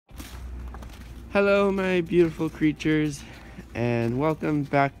Hello my beautiful creatures, and welcome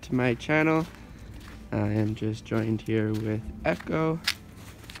back to my channel. I am just joined here with Echo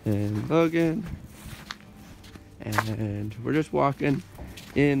and Logan, and we're just walking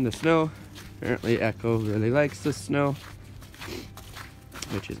in the snow. Apparently Echo really likes the snow,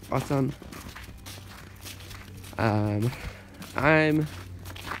 which is awesome. I'm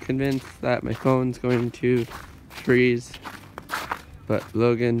convinced that my phone's going to freeze, but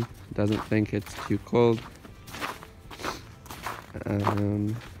Logan doesn't think it's too cold.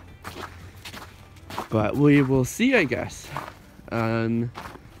 But we will see, I guess.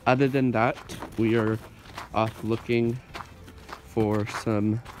 Other than that, we are off looking for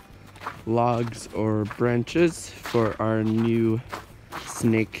some logs or branches for our new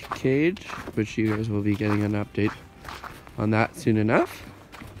snake cage, which you guys will be getting an update on that soon enough.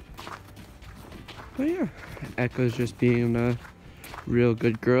 But yeah, Echo's just being a real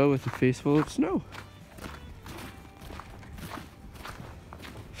good girl with a face full of snow.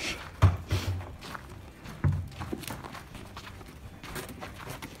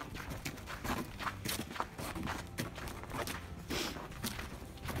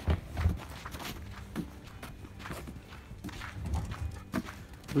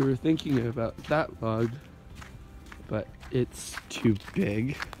 We were thinking about that log, but it's too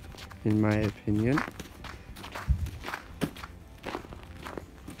big, in my opinion.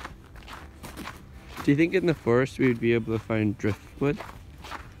 Do you think in the forest we would be able to find driftwood?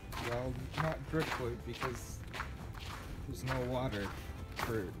 Well, not driftwood because there's no water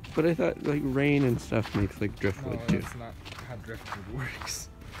for... But I thought like rain and stuff makes like driftwood no, too. that's not how driftwood works.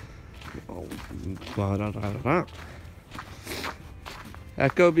 Oh, blah, blah, blah, blah.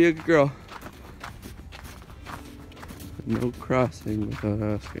 Echo, be a good girl. No crossing without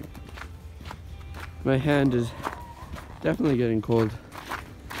asking. My hand is definitely getting cold.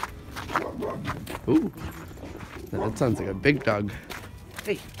 Ooh, that sounds like a big dog.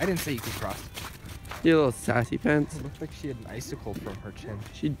 Hey, I didn't say you could cross. You little sassy pants. It looked like she had an icicle from her chin.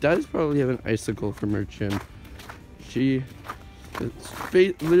 She does probably have an icicle from her chin. She is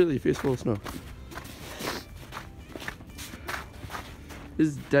literally face full of snow. This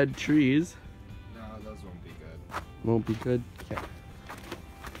is dead trees. No, those won't be good. Won't be good. Yeah.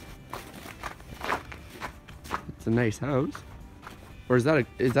 It's a nice house. Or is that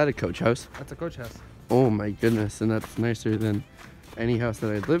a coach house? That's a coach house. Oh my goodness, and that's nicer than any house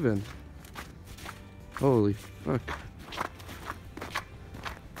that I'd live in. Holy fuck.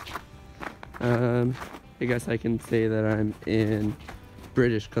 I guess I can say that I'm in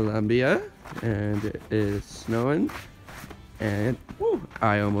British Columbia and it is snowing, and woo,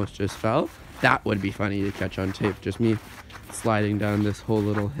 I almost just fell. That would be funny to catch on tape, just me sliding down this whole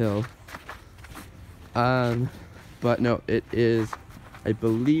little hill. But no, it is, I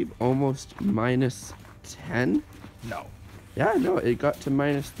believe, almost minus 10. No. Yeah, no, it got to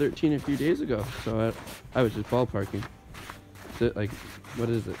minus 13 a few days ago, so I was just ballparking. So, like, what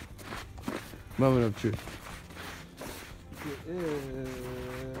is it? Moment of truth.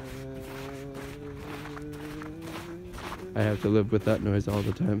 I have to live with that noise all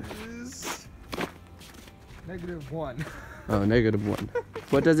the time. -1. Oh, -1.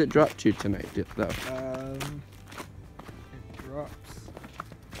 What does it drop to tonight, though? It drops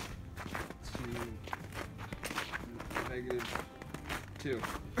to -2.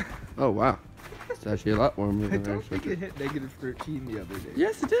 Oh, wow. It's actually a lot warmer I than don't actually. think it hit -13 the other day.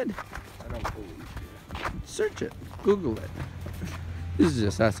 Yes, it did. I don't believe you. Search it. Google it. This is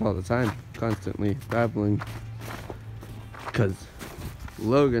just us all the time, constantly babbling. Because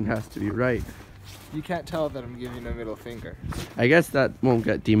Logan has to be right. You can't tell that I'm giving a middle finger. I guess that won't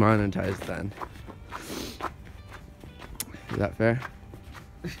get demonetized then. Is that fair?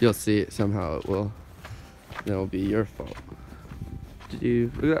 You'll see it somehow. It will. It'll be your fault. Did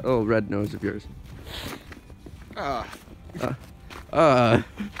you look at that little red nose of yours?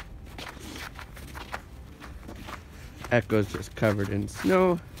 Echo's just covered in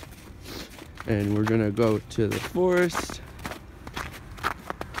snow, and we're gonna go to the forest.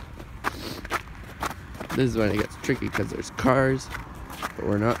 This is when it gets tricky because there's cars, but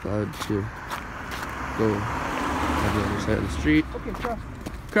we're not allowed to go on the other side of the street. Okay, cross.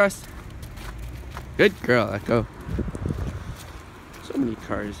 Cross. Good girl, Echo. So many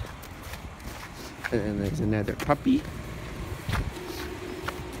cars. And then there's another puppy.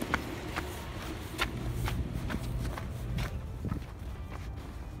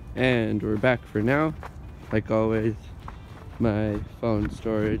 And we're back for now. Like always, my phone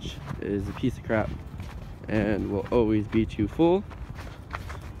storage is a piece of crap and will always be too full.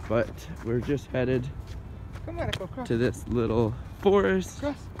 But we're just headed Come on, Echo, cross. to this little forest.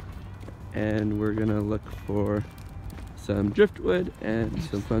 Cross. and we're gonna look for some driftwood and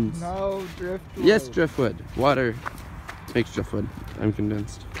some fun. No driftwood. Yes, driftwood. Water makes driftwood. I'm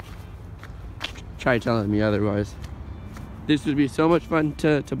convinced. Try telling me otherwise. This would be so much fun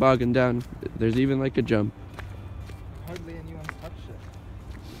to toboggan down. There's even like a jump. Hardly anyone touched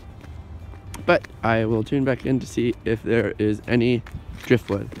it. But I will tune back in to see if there is any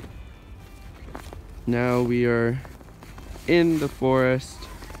driftwood. Now we are in the forest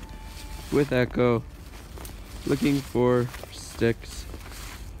with Echo, looking for sticks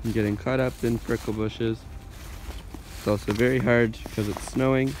and getting caught up in prickle bushes. It's also very hard because it's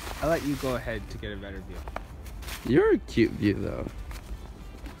snowing. I'll let you go ahead to get a better view. You're a cute view though.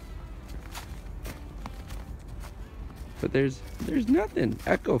 But there's nothing.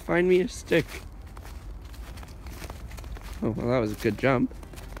 Echo, find me a stick. Oh, well, that was a good jump.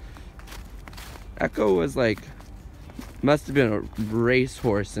 Echo was like, must have been a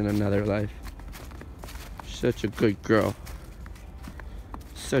racehorse in another life. Such a good girl.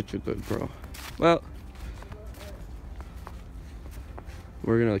 Such a good girl. Well,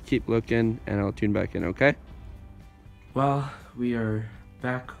 we're gonna keep looking and I'll tune back in, okay? Well, we are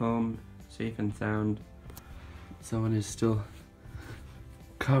back home, safe and sound. Someone is still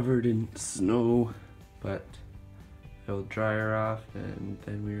covered in snow, but I will dry her off and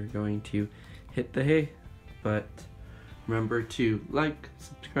then we are going to hit the hay. But remember to like,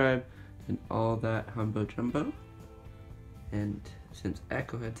 subscribe, and all that humbo jumbo. And since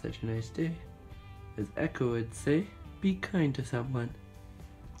Echo had such a nice day, as Echo would say, be kind to someone.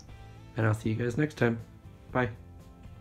 And I'll see you guys next time. Bye.